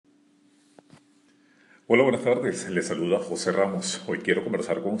Hola, buenas tardes. Les saluda José Ramos. Hoy quiero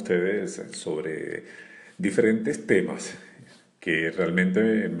conversar con ustedes sobre diferentes temas que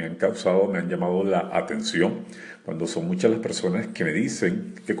realmente me han causado, me han llamado la atención cuando son muchas las personas que me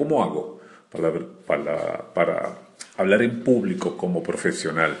dicen que cómo hago para hablar en público como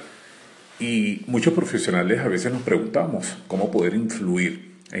profesional. Y muchos profesionales a veces nos preguntamos cómo poder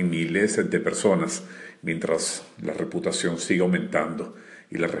influir en miles de personas mientras la reputación sigue aumentando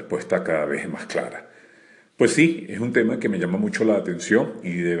y la respuesta cada vez es más clara. Pues sí, es un tema que me llama mucho la atención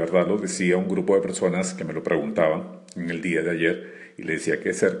y de verdad lo decía un grupo de personas que me lo preguntaban en el día de ayer y le decía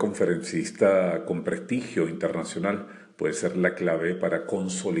que ser conferencista con prestigio internacional puede ser la clave para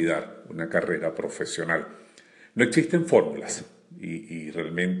consolidar una carrera profesional. No existen fórmulas y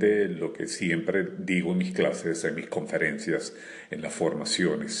realmente lo que siempre digo en mis clases, en mis conferencias, en las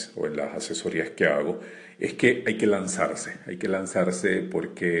formaciones o en las asesorías que hago, es que hay que lanzarse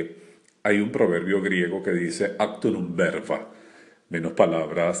porque hay un proverbio griego que dice actum non verba, menos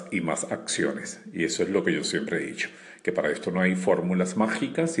palabras y más acciones. Y eso es lo que yo siempre he dicho, que para esto no hay fórmulas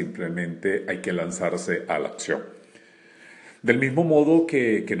mágicas, simplemente hay que lanzarse a la acción. Del mismo modo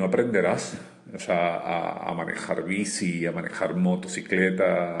que no aprenderás a manejar bici, a manejar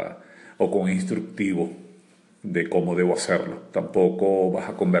motocicleta o con instructivo de cómo debo hacerlo. Tampoco vas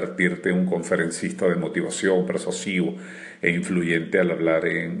a convertirte en un conferencista de motivación, persuasivo e influyente al hablar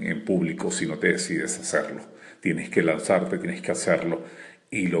en público si no te decides hacerlo. Tienes que lanzarte, tienes que hacerlo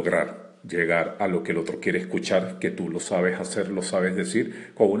y lograr llegar a lo que el otro quiere escuchar, que tú lo sabes hacer, lo sabes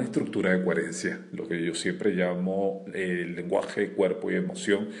decir, con una estructura de coherencia, lo que yo siempre llamo el lenguaje, cuerpo y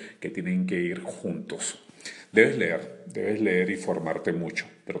emoción, que tienen que ir juntos. Debes leer y formarte mucho,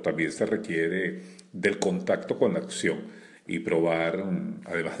 pero también se requiere del contacto con la acción y probar,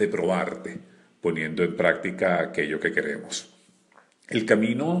 además de probarte, poniendo en práctica aquello que queremos. El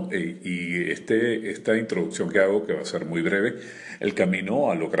camino, esta introducción que hago, que va a ser muy breve, el camino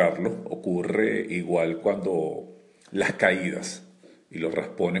a lograrlo ocurre igual cuando las caídas y los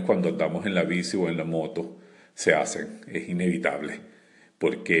raspones cuando andamos en la bici o en la moto se hacen. Es inevitable,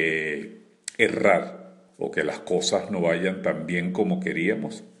 porque errar o que las cosas no vayan tan bien como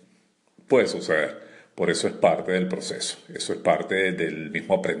queríamos puede suceder. Por eso es parte del proceso, eso es parte del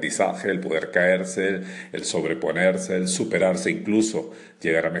mismo aprendizaje, el poder caerse, el sobreponerse, el superarse, incluso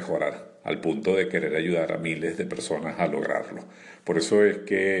llegar a mejorar, al punto de querer ayudar a miles de personas a lograrlo. Por eso es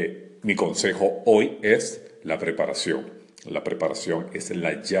que mi consejo hoy es la preparación. La preparación es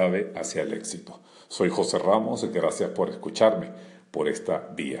la llave hacia el éxito. Soy José Ramos y gracias por escucharme por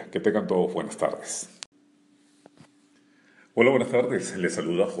esta vía. Que tengan todos buenas tardes. Hola, buenas tardes. Les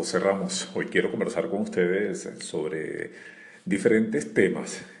saluda José Ramos. Hoy quiero conversar con ustedes sobre diferentes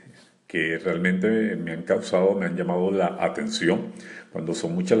temas que realmente me han causado, me han llamado la atención cuando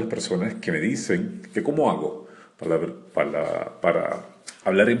son muchas las personas que me dicen que cómo hago para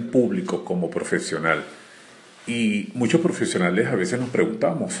hablar en público como profesional. Y muchos profesionales a veces nos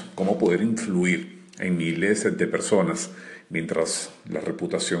preguntamos cómo poder influir en miles de personas mientras la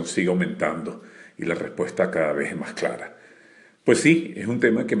reputación sigue aumentando y la respuesta cada vez es más clara. Pues sí, es un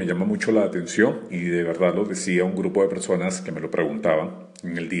tema que me llama mucho la atención y de verdad lo decía un grupo de personas que me lo preguntaban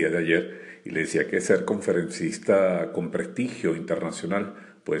en el día de ayer y le decía que ser conferencista con prestigio internacional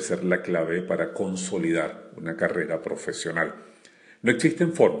puede ser la clave para consolidar una carrera profesional. No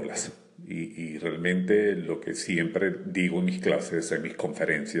existen fórmulas y realmente lo que siempre digo en mis clases, en mis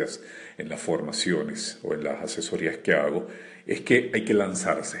conferencias, en las formaciones o en las asesorías que hago, es que hay que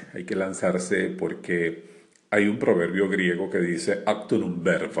lanzarse porque hay un proverbio griego que dice actum non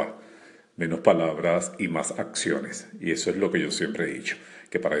verba, menos palabras y más acciones. Y eso es lo que yo siempre he dicho,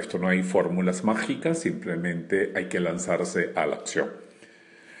 que para esto no hay fórmulas mágicas, simplemente hay que lanzarse a la acción.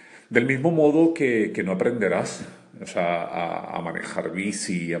 Del mismo modo que no aprenderás a manejar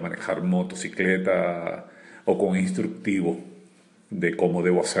bici, a manejar motocicleta o con instructivo de cómo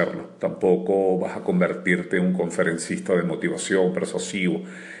debo hacerlo. Tampoco vas a convertirte en un conferencista de motivación, persuasivo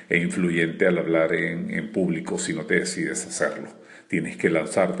e influyente al hablar en público si no te decides hacerlo. Tienes que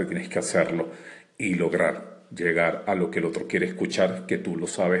lanzarte, tienes que hacerlo y lograr llegar a lo que el otro quiere escuchar, que tú lo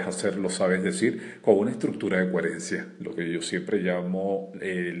sabes hacer, lo sabes decir, con una estructura de coherencia, lo que yo siempre llamo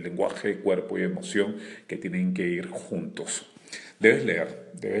el lenguaje, cuerpo y emoción, que tienen que ir juntos. Debes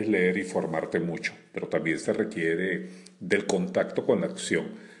leer y formarte mucho, pero también se requiere del contacto con la acción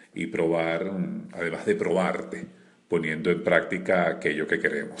y probar, además de probarte, poniendo en práctica aquello que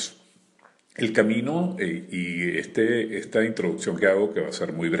queremos. El camino, esta introducción que hago, que va a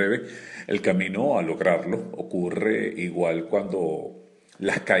ser muy breve, el camino a lograrlo ocurre igual cuando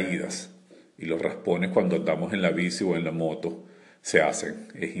las caídas y los raspones cuando andamos en la bici o en la moto se hacen.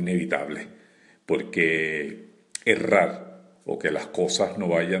 Es inevitable, porque errar o que las cosas no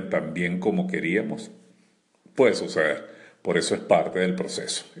vayan tan bien como queríamos puede suceder. Por eso es parte del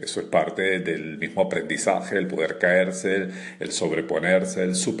proceso, eso es parte del mismo aprendizaje, el poder caerse, el sobreponerse,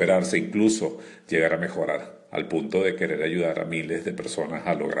 el superarse, incluso llegar a mejorar, al punto de querer ayudar a miles de personas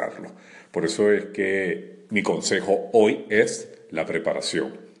a lograrlo. Por eso es que mi consejo hoy es la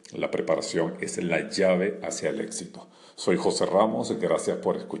preparación. La preparación es la llave hacia el éxito. Soy José Ramos, gracias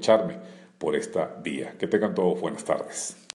por escucharme por esta vía. Que tengan todos buenas tardes.